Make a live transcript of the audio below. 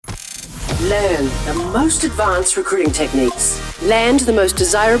Learn the most advanced recruiting techniques. Land the most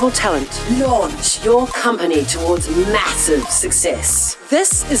desirable talent. Launch your company towards massive success.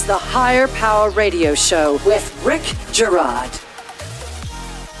 This is the Higher Power Radio Show with Rick Girard.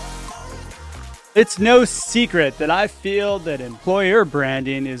 It's no secret that I feel that employer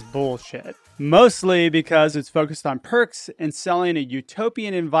branding is bullshit. Mostly because it's focused on perks and selling a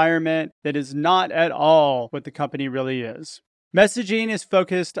utopian environment that is not at all what the company really is. Messaging is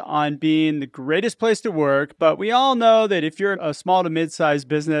focused on being the greatest place to work, but we all know that if you're a small to mid-sized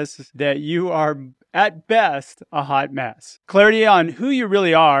business, that you are at best a hot mess. Clarity on who you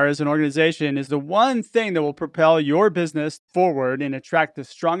really are as an organization is the one thing that will propel your business forward and attract the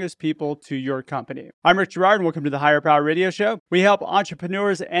strongest people to your company. I'm Rick Girard, and welcome to the Higher Power Radio Show. We help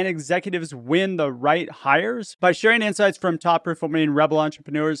entrepreneurs and executives win the right hires by sharing insights from top-performing rebel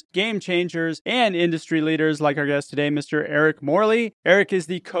entrepreneurs, game changers, and industry leaders like our guest today, Mr. Eric Morley. Eric is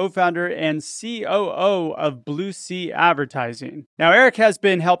the co-founder and COO of Blue Sea Advertising. Now, Eric has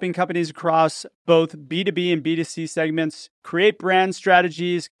been helping companies across both B2B and B2C segments create brand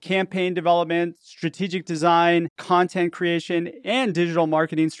strategies, campaign development, strategic design, content creation, and digital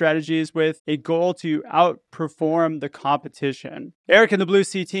marketing strategies with a goal to outperform the competition. Eric and the Blue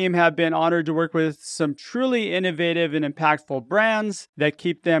Sea team have been honored to work with some truly innovative and impactful brands that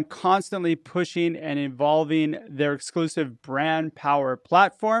keep them constantly pushing and evolving their exclusive brand power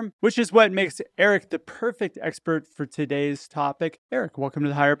platform, which is what makes Eric the perfect expert for today's topic. Eric, welcome to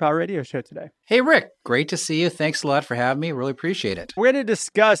the Higher Power Radio Show today. Hey, Rick. Great to see you. Thanks a lot for having me. Really appreciate it. We're going to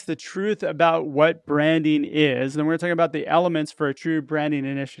discuss the truth about what branding is, and we're going to talk about the elements for a true branding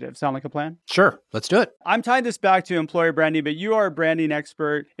initiative. Sound like a plan? Sure. Let's do it. I'm tying this back to employer branding, but you are a branding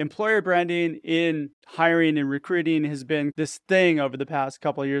expert. Employer branding in hiring and recruiting has been this thing over the past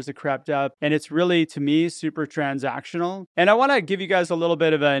couple of years that crept up, and it's really, to me, super transactional. And I want to give you guys a little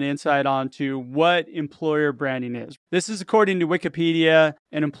bit of an insight onto what employer branding is. This is according to Wikipedia.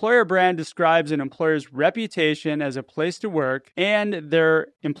 An employer brand describes an employer's reputation as a place to work and their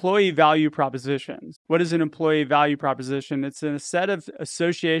employee value propositions. What is an employee value proposition? It's a set of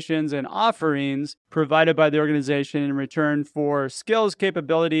associations and offerings provided by the organization in return for skills,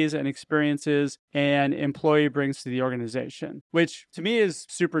 capabilities, and experiences an employee brings to the organization, which to me is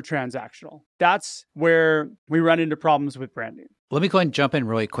super transactional. That's where we run into problems with branding. Let me go ahead and jump in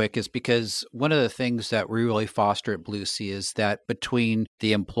really quick is because one of the things that we really foster at Blue Sea is that between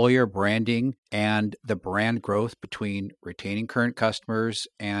the employer branding and the brand growth between retaining current customers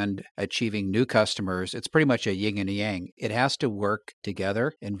and achieving new customers, it's pretty much a yin and a yang. It has to work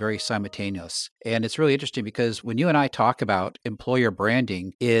together and very simultaneous. And it's really interesting because when you and I talk about employer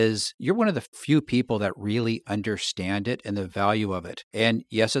branding is you're one of the few people that really understand it and the value of it. And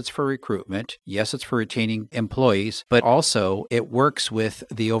yes, it's for recruitment. Yes, it's for retaining employees, but also it works with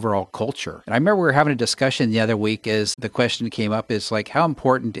the overall culture. And I remember we were having a discussion the other week as the question came up is like, how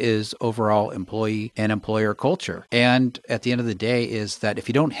important is overall employee and employer culture? And at the end of the day is that if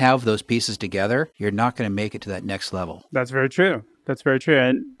you don't have those pieces together, you're not going to make it to that next level. That's very true. That's very true.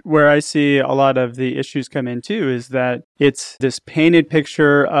 And where I see a lot of the issues come in too is that it's this painted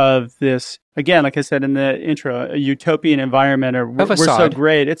picture of this, again, like I said in the intro, a utopian environment or we're so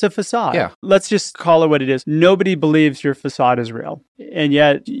great. It's a facade. Yeah. Let's just call it what it is. Nobody believes your facade is real. And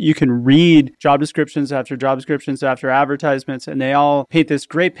yet you can read job descriptions after advertisements, and they all paint this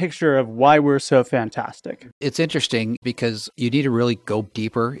great picture of why we're so fantastic. It's interesting because you need to really go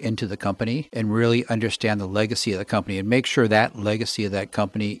deeper into the company and really understand the legacy of the company and make sure that legacy of that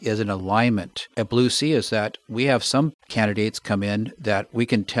company is in alignment. At Blue Sea is that we have some candidates come in that we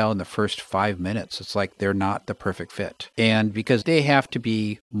can tell in the first 5 minutes, it's like they're not the perfect fit. And because they have to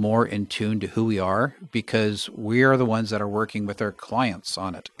be more in tune to who we are, because we are the ones that are working with our clients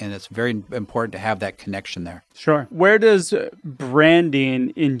on it. And it's very important to have that connection there. Sure. Where does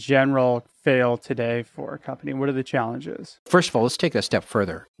branding in general fail today for a company? What are the challenges? First of all, let's take it a step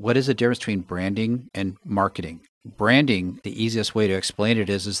further. What is the difference between branding and marketing? Branding, the easiest way to explain it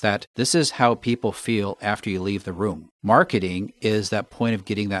is that this is how people feel after you leave the room. Marketing is that point of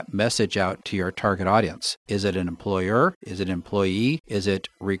getting that message out to your target audience. Is it an employer? Is it an employee? Is it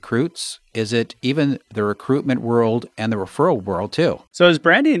recruits? Is it even the recruitment world and the referral world too? So is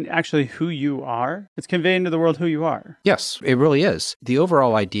branding actually who you are? It's conveying to the world who you are. Yes, it really is. The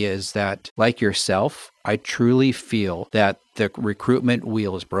overall idea is that, like yourself, I truly feel that the recruitment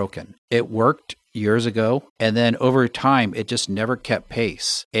wheel is broken. It worked years ago. And then over time, it just never kept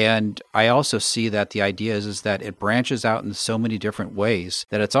pace. And I also see that the idea is that it branches out in so many different ways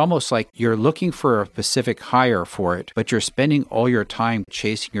that it's almost like you're looking for a specific hire for it, but you're spending all your time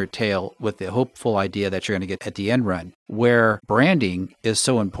chasing your tail with the hopeful idea that you're going to get at the end run. Where branding is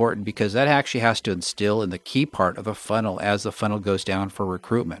so important because that actually has to instill in the key part of a funnel as the funnel goes down for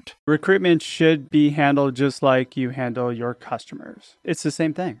recruitment. Recruitment should be handled just like you handle your customers. It's the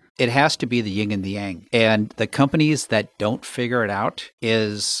same thing. It has to be the yin and the yang. And the companies that don't figure it out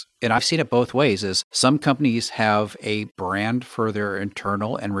is, and I've seen it both ways, is some companies have a brand for their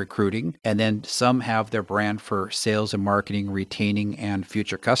internal and recruiting, and then some have their brand for sales and marketing, retaining, and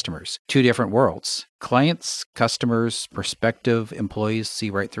future customers. Two different worlds. Clients, customers, prospective employees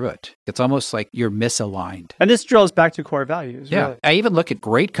see right through it. It's almost like you're misaligned. And this drills back to core values. Yeah. Really. I even look at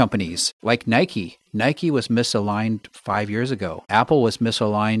great companies like Nike. Nike was misaligned 5 years ago. Apple was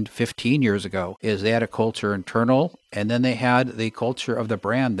misaligned 15 years ago. They had a culture internal, and then they had the culture of the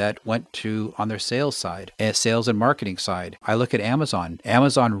brand that went to on their sales side, sales and marketing side. I look at Amazon.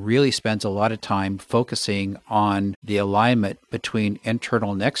 Amazon really spends a lot of time focusing on the alignment between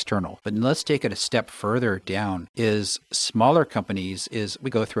internal and external. But let's take it a step further down. Is smaller companies, we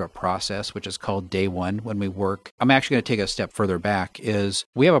go through a process which is called day one when we work. I'm actually going to take a step further back. Is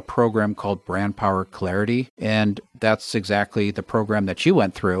we have a program called Brand Power Clarity, and that's exactly the program that you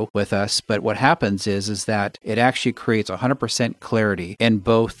went through with us. But what happens is that it actually creates 100% clarity in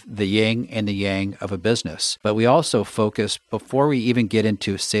both the yin and the yang of a business. But we also focus, before we even get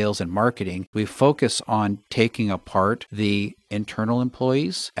into sales and marketing, we focus on taking apart the internal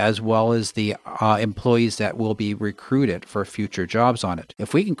employees as well as the employees that will be recruited for future jobs on it.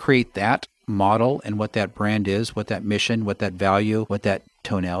 If we can create that model and what that brand is, what that mission, what that value, what that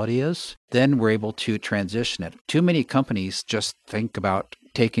tonality is, then we're able to transition it. Too many companies just think about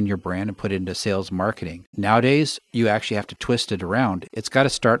taking your brand and put it into sales marketing. Nowadays, you actually have to twist it around. It's got to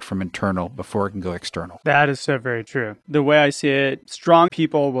start from internal before it can go external. That is so very true. The way I see it, strong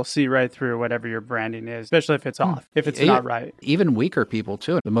people will see right through whatever your branding is, especially if it's off, if it's not right. Even weaker people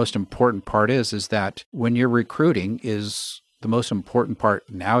too. The most important part is that when you're recruiting, is the most important part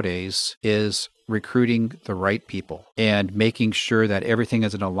nowadays is recruiting the right people and making sure that everything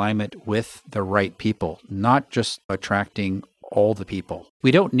is in alignment with the right people, not just attracting all the people.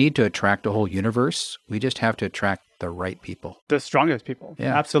 We don't need to attract a whole universe. We just have to attract the right people. The strongest people.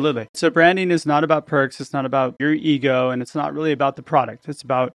 Yeah. Absolutely. So branding is not about perks. It's not about your ego, and it's not really about the product. It's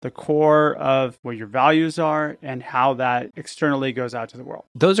about the core of what your values are and how that externally goes out to the world.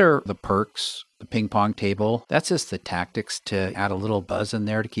 Those are the perks. The ping pong table, that's just the tactics to add a little buzz in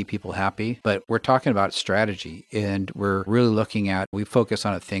there to keep people happy. But we're talking about strategy, and we're really looking at, we focus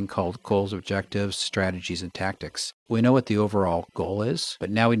on a thing called goals, objectives, strategies, and tactics. We know what the overall goal is,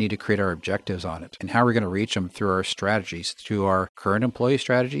 but now we need to create our objectives on it. And how we're going to reach them through our strategies, through our current employee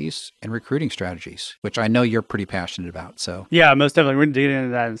strategies and recruiting strategies, which I know you're pretty passionate about. So yeah, most definitely. We're going to dig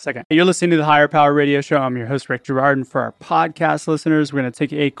into that in a second. You're listening to the Higher Power Radio Show. I'm your host, Rick Girard. And for our podcast listeners, we're going to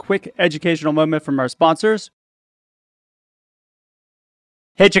take a quick educational moment from our sponsors.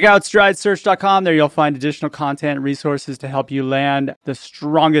 Hey, check out StrideSearch.com. There you'll find additional content and resources to help you land the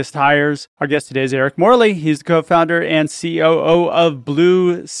strongest hires. Our guest today is Eric Morley. He's the co-founder and COO of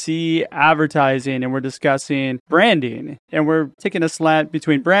Blue Sea Advertising, and we're discussing branding. And we're taking a slant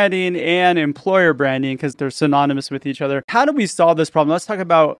between branding and employer branding because they're synonymous with each other. How do we solve this problem? Let's talk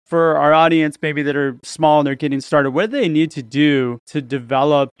about, for our audience maybe that are small and they're getting started, what do they need to do to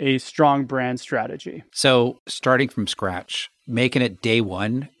develop a strong brand strategy? So starting from scratch, making it day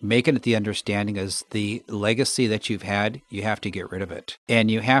one, making it the understanding is the legacy that you've had, you have to get rid of it. And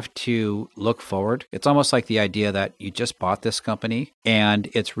you have to look forward. It's almost like the idea that you just bought this company, and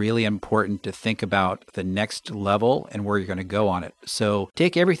it's really important to think about the next level and where you're going to go on it. So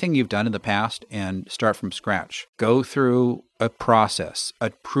take everything you've done in the past and start from scratch. Go through a process,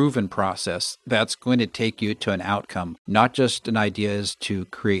 a proven process that's going to take you to an outcome, not just an idea is to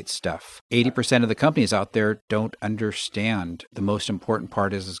create stuff. 80% of the companies out there don't understand the most important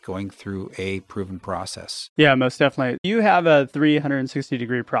part is going through a proven process. Yeah, most definitely. You have a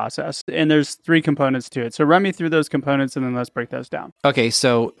 360-degree process, and there's 3 components to it. So run me through those components, and then let's break those down. Okay,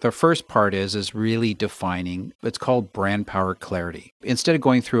 so the first part is really defining, it's called brand power clarity. Instead of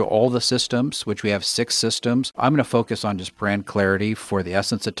going through all the systems, which we have 6 systems, I'm going to focus on just brand clarity for the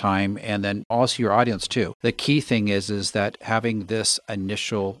essence of time, and then also your audience too. The key thing is that having this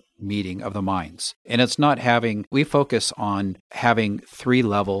initial meeting of the minds. And it's not we focus on having 3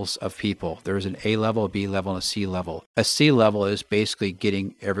 levels of people. There's an A level, a B level, and a C level. A C level is basically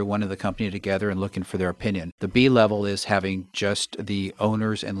getting everyone in the company together and looking for their opinion. The B level is having just the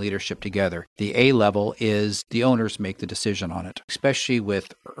owners and leadership together. The A level is the owners make the decision on it. Especially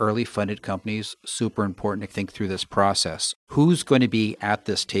with early funded companies, super important to think through this process. Who's going to be at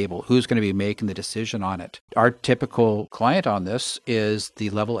this table? Who's going to be making the decision on it? Our typical client on this is the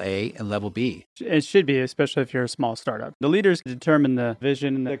level A and level B. It should be, especially if you're a small startup. The leaders determine the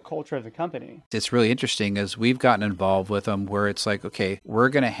vision and the culture of the company. It's really interesting as we've gotten involved with them where it's like, okay, we're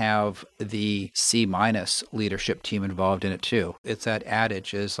going to have the C- leadership team involved in it too. It's that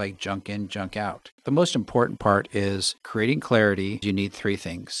adage is like junk in, junk out. The most important part is creating clarity. You need 3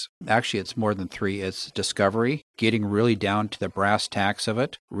 things. Actually, it's more than 3. It's discovery, getting really down to the brass tacks of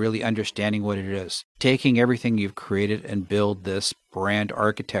it, really understanding what it is, taking everything you've created and build this brand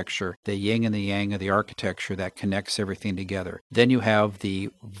architecture, the yin and the yang of the architecture that connects everything together. Then you have the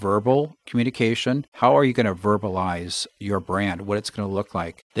verbal communication. How are you going to verbalize your brand, what it's going to look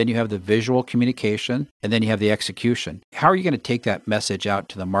like? Then you have the visual communication, and then you have the execution. How are you going to take that message out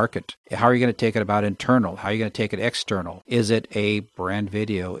to the market? How are you going to take it about internal? How are you going to take it external? Is it a brand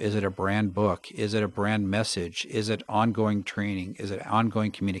video? Is it a brand book? Is it a brand message? Is it ongoing training? Is it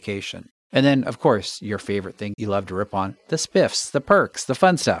ongoing communication? And then, of course, your favorite thing you love to rip on, the spiffs, the perks, the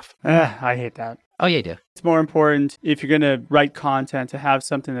fun stuff. I hate that. Oh, yeah, you do. It's more important if you're going to write content to have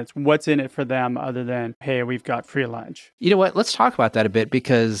something that's what's in it for them other than, hey, we've got free lunch. You know what? Let's talk about that a bit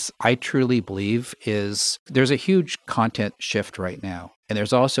because I truly believe there's a huge content shift right now. And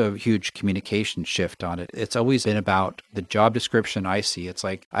there's also a huge communication shift on it. It's always been about the job description I see. It's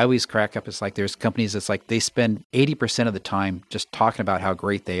like, I always crack up. It's like there's companies that's like they spend 80% of the time just talking about how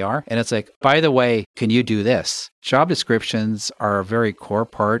great they are. And it's like, by the way, can you do this? Job descriptions are a very core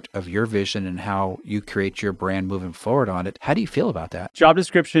part of your vision and how you create your brand moving forward on it. How do you feel about that? Job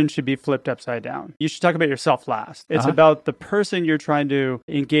description should be flipped upside down. You should talk about yourself last. It's about the person you're trying to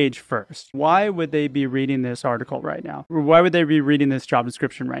engage first. Why would they be reading this article right now? Why would they be reading this job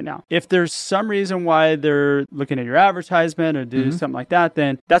description right now? If there's some reason why they're looking at your advertisement or do something like that,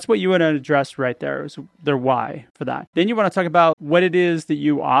 then that's what you want to address right there is their why for that. Then you want to talk about what it is that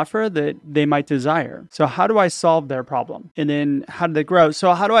you offer that they might desire. So how do I solve their problem? And then how do they grow?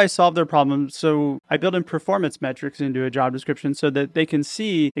 So how do I solve their problem? So I build in performance metrics into a job description so that they can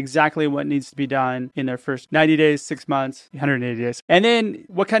see exactly what needs to be done in their first 90 days, 6 months, 180 days, and then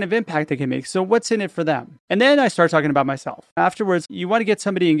what kind of impact they can make. So what's in it for them? And then I start talking about myself. Afterwards, you want to get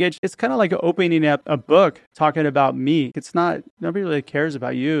somebody engaged. It's kind of like opening up a book talking about me. It's not, nobody really cares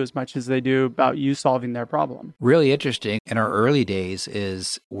about you as much as they do about you solving their problem. Really interesting. In our early days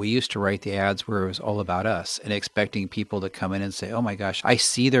is we used to write the ads where it was all about us and expecting people to come in and say, oh my gosh, I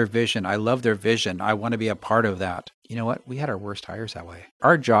see their vision. I love their vision. I want to be a part of that. You know what? We had our worst hires that way.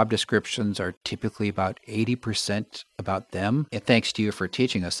 Our job descriptions are typically about 80% about them, and thanks to you for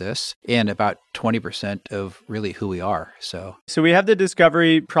teaching us this, and about 20% of really who we are. So we have the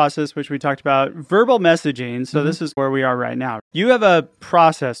discovery process, which we talked about, verbal messaging. So this is where we are right now. You have a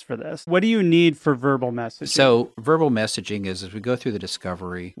process for this. What do you need for verbal messaging? So verbal messaging is, as we go through the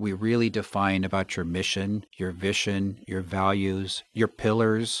discovery, we really define about your mission, your vision, your values, your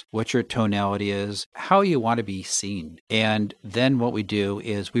pillars, what your tonality is, how you want to be seen. And then what we do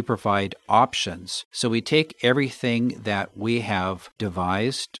is we provide options. So we take everything that we have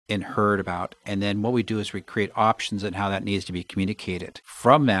devised and heard about, and then what we do is we create options on how that needs to be communicated.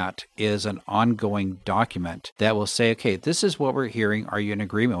 From that is an ongoing document that will say, okay, this is what we're hearing. Are you in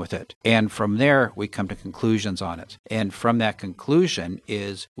agreement with it? And from there, we come to conclusions on it. And from that conclusion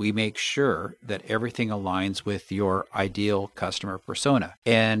is we make sure that everything aligns with your ideal customer persona.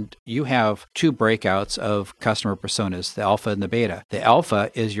 And you have 2 breakouts of customer personas, the alpha and the beta. The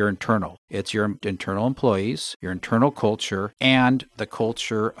alpha is your internal. It's your internal employees, your internal culture, and the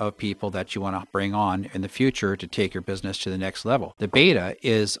culture of people that you want to bring on in the future to take your business to the next level. The beta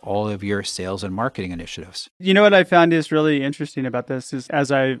is all of your sales and marketing initiatives. You know what I found is really interesting about this is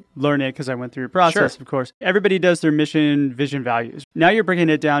as I learn it, because I went through a process, of course, everybody does their mission, vision, values. Now you're bringing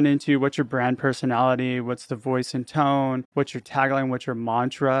it down into what's your brand personality, what's the voice and tone, what's your tagline, what's your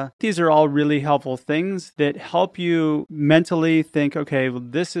mantra. These are all really helpful things that help you mentally think, okay, well,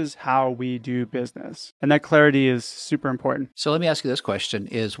 this is how we do business. And that clarity is super important. So let me ask you this question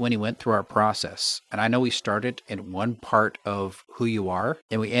is when you went through our process, and I know we started in one part of who you are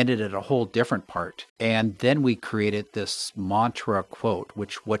and we ended at a whole different part. And then we created this mantra quote,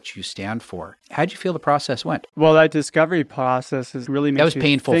 which what you stand for. How'd you feel the process went? Well, that discovery process is really makes that was you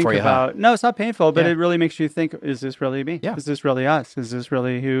painful think for you, about, huh? No, it's not painful, but it really makes you think, is this really me? Yeah. Is this really us? Is this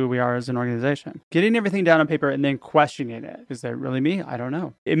really who we are as an organization? Getting everything down on paper and then questioning it. Is that really me? I don't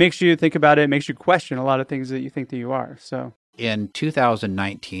know. It makes you think about it. It makes you question a lot of things that you think that you are. So in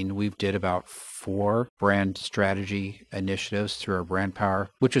 2019, we did about 4 brand strategy initiatives through our brand power,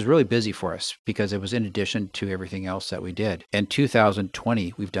 which was really busy for us because it was in addition to everything else that we did. In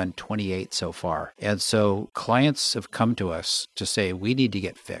 2020, we've done 28 so far. And so clients have come to us to say, we need to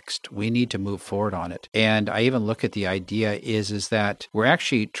get fixed. We need to move forward on it. And I even look at the idea is that we're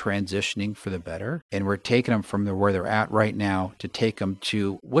actually transitioning for the better. And we're taking them from where they're at right now to take them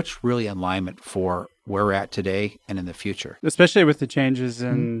to what's really in alignment for where we're at today and in the future. Especially with the changes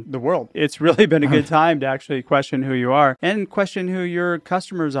in the world. It's really been a good time to actually question who you are and question who your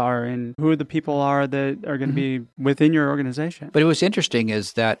customers are and who the people are that are going to be within your organization. But what's interesting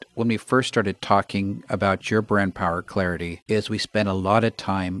is that when we first started talking about your brand power clarity is we spent a lot of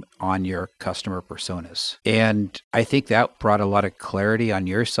time on your customer personas. And I think that brought a lot of clarity on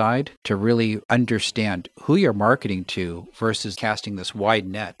your side to really understand who you're marketing to versus casting this wide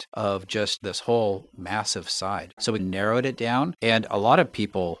net of just this whole massive side. So we narrowed it down. And a lot of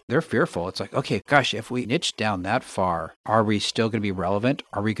people, they're fearful. It's like, okay, gosh, if we niche down that far, are we still going to be relevant?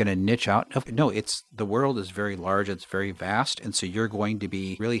 Are we going to niche out? No, the world is very large. It's very vast. And so you're going to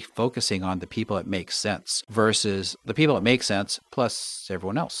be really focusing on the people that make sense versus the people that make sense plus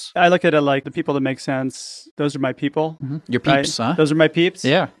everyone else. I look at it like the people that make sense. Those are my people. Your peeps, right? huh? Those are my peeps.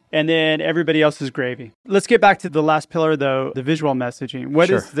 Yeah. And then everybody else is gravy. Let's get back to the last pillar, though, the visual messaging. What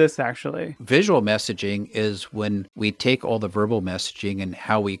is this actually? Visual messaging is when we take all the verbal messaging and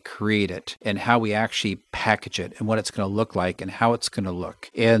how we create it and how we actually package it and what it's going to look like and how it's going to look.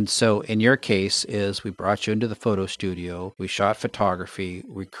 And so in your case is we brought you into the photo studio, we shot photography,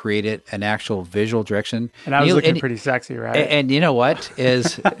 we created an actual visual direction. And I was looking pretty sexy, right? And you know what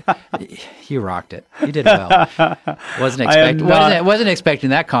is, you rocked it. You did well. Wasn't expecting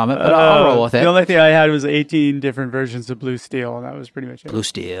that comment. But I'll roll with it. The only thing I had was 18 different versions of Blue Steel, and that was pretty much it. Blue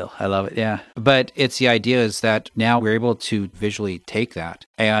Steel. I love it. Yeah. But it's the idea is that now we're able to visually take that.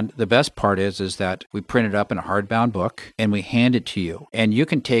 And the best part is that we print it up in a hardbound book and we hand it to you. And you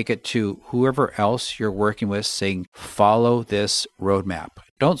can take it to whoever else you're working with saying, follow this roadmap.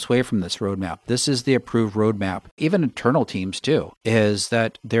 Don't sway from this roadmap. This is the approved roadmap. Even internal teams too, is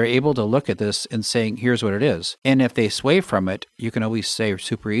that they're able to look at this and saying, here's what it is. And if they sway from it, you can always say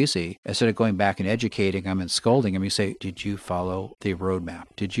super easy, instead of going back and educating them and scolding them, you say, did you follow the roadmap?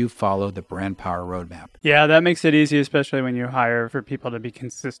 Did you follow the brand power roadmap? Yeah, that makes it easy, especially when you hire for people to be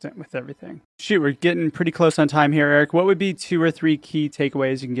consistent with everything. Shoot, we're getting pretty close on time here, Eric. What would be 2 or 3 key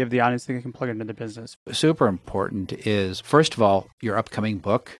takeaways you can give the audience that can plug into the business? Super important is, first of all, your upcoming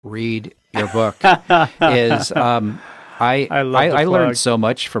book. Read your book. I learned so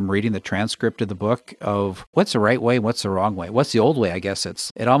much from reading the transcript of the book of what's the right way, what's the wrong way, what's the old way. I guess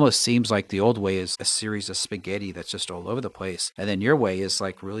it almost seems like the old way is a series of spaghetti that's just all over the place, and then your way is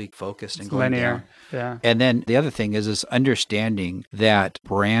like really focused and going linear. down. Yeah. And then the other thing is understanding that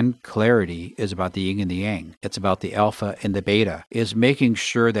brand clarity is about the yin and the yang. It's about the alpha and the beta. Is making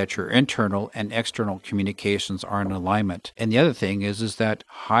sure that your internal and external communications are in alignment. And the other thing is that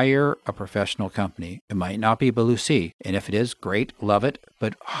hire a professional company. It might not be Blue Sea. And if it is, great, love it,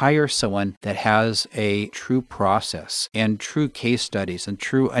 but hire someone that has a true process and true case studies and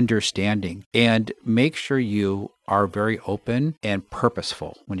true understanding, and make sure you are very open and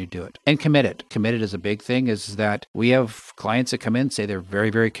purposeful when you do it. And committed. Committed is a big thing, is that we have clients that come in and say they're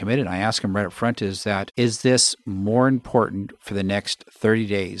very, very committed. I ask them right up front, is this more important for the next 30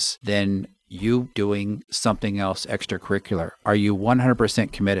 days than you doing something else extracurricular? Are you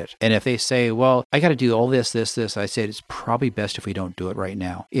 100% committed? And if they say, well, I got to do all this, I say it's probably best if we don't do it right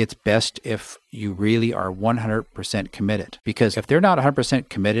now. It's best if you really are 100% committed. Because if they're not 100%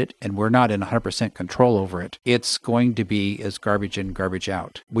 committed and we're not in 100% control over it, it's going to be as garbage in, garbage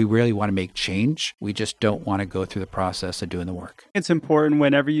out. We really want to make change. We just don't want to go through the process of doing the work. It's important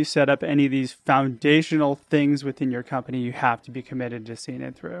whenever you set up any of these foundational things within your company, you have to be committed to seeing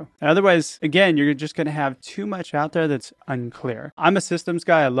it through. Otherwise, again, you're just going to have too much out there that's unclear. I'm a systems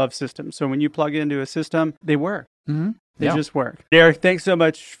guy. I love systems. So when you plug into a system, they work. Mm-hmm. They just work. Derek, thanks so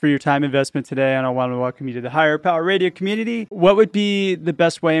much for your time investment today, and I want to welcome you to the Higher Power Radio community. What would be the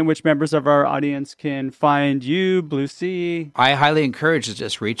best way in which members of our audience can find you, Blue Sea? I highly encourage you to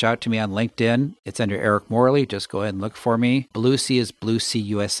just reach out to me on LinkedIn. It's under Eric Morley. Just go ahead and look for me. Blue Sea is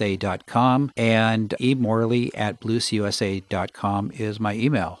blueseausa.com, and emorley@blueseausa.com is my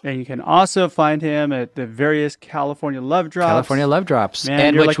email. And you can also find him at the various California Love Drops. California Love Drops. Man,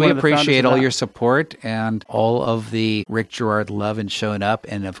 and you're which like we one of the appreciate founders of all that. your support and all of the Rick Girard love and showing up.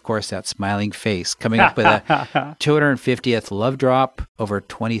 And of course, that smiling face coming up with a 250th Love Drop, over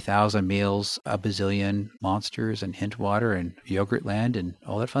 20,000 meals, a bazillion monsters and hint water and yogurt land and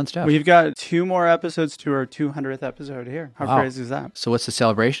all that fun stuff. We've got 2 more episodes to our 200th episode here. How crazy is that? So what's the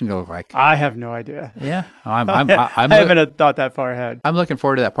celebration going to look like? I have no idea. Yeah. I haven't thought that far ahead. I'm looking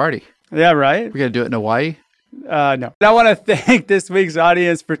forward to that party. Yeah, right? We're going to do it in Hawaii? No. I want to thank this week's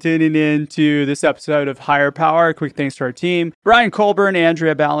audience for tuning in to this episode of Higher Power. Quick thanks to our team, Brian Colburn,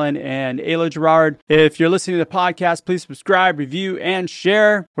 Andrea Ballin, and Ayla Girard. If you're listening to the podcast, please subscribe, review, and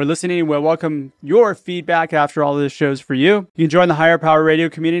share. We're listening. We'll welcome your feedback after all this show's for you. You can join the Higher Power Radio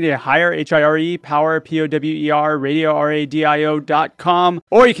community at Higher, H-I-R-E, Power, P-O-W-E-R, Radio, R-A-D-I-O.com,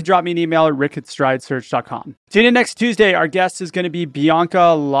 or you can drop me an email at rick@stridesearch.com. Tune in next Tuesday. Our guest is going to be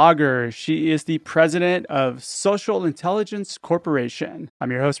Bianca Lager. She is the president of Social Intelligence Corporation. I'm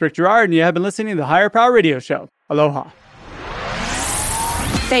your host, Rick Girard, and you have been listening to the Higher Power Radio Show. Aloha.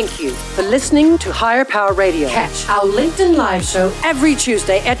 Thank you for listening to Higher Power Radio. Catch our LinkedIn Live show every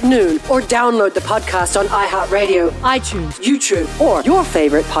Tuesday at noon, or download the podcast on iHeartRadio, iTunes, YouTube, or your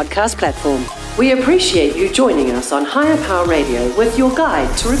favorite podcast platform. We appreciate you joining us on Higher Power Radio with your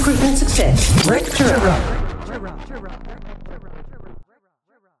guide to recruitment success, Rick Girard.